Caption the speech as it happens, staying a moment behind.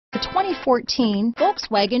The 2014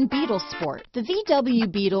 Volkswagen Beetle Sport. The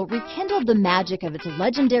VW Beetle rekindled the magic of its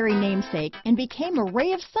legendary namesake and became a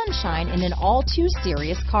ray of sunshine in an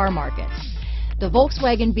all-too-serious car market. The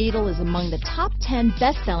Volkswagen Beetle is among the top 10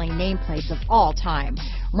 best-selling nameplates of all time,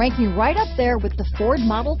 ranking right up there with the Ford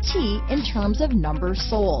Model T in terms of numbers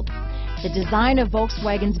sold. The design of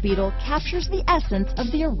Volkswagen's Beetle captures the essence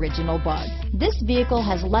of the original bug. This vehicle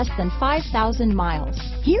has less than 5,000 miles.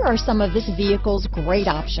 Here are some of this vehicle's great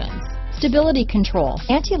options: stability control,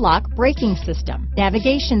 anti-lock braking system,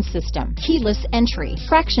 navigation system, keyless entry,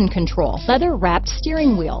 traction control, leather-wrapped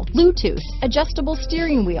steering wheel, Bluetooth, adjustable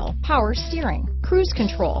steering wheel, power steering, cruise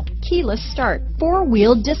control, keyless start,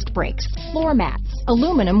 four-wheel disc brakes, floor mats,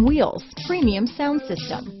 aluminum wheels, premium sound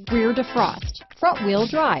system, rear defrost, front-wheel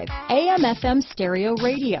drive, AM/FM stereo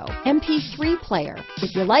radio, MP3 player.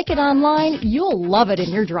 If you like it online, you'll love it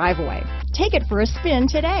in your driveway. Take it for a spin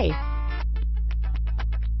today.